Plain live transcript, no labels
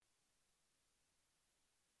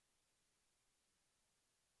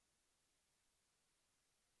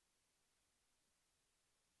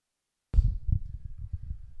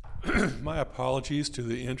My apologies to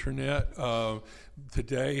the internet.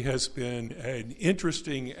 Today has been an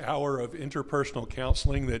interesting hour of interpersonal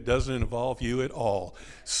counseling that doesn't involve you at all.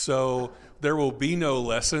 So there will be no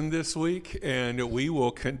lesson this week, and we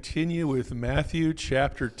will continue with Matthew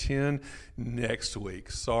chapter 10 next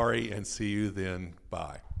week. Sorry, and see you then.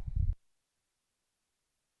 Bye.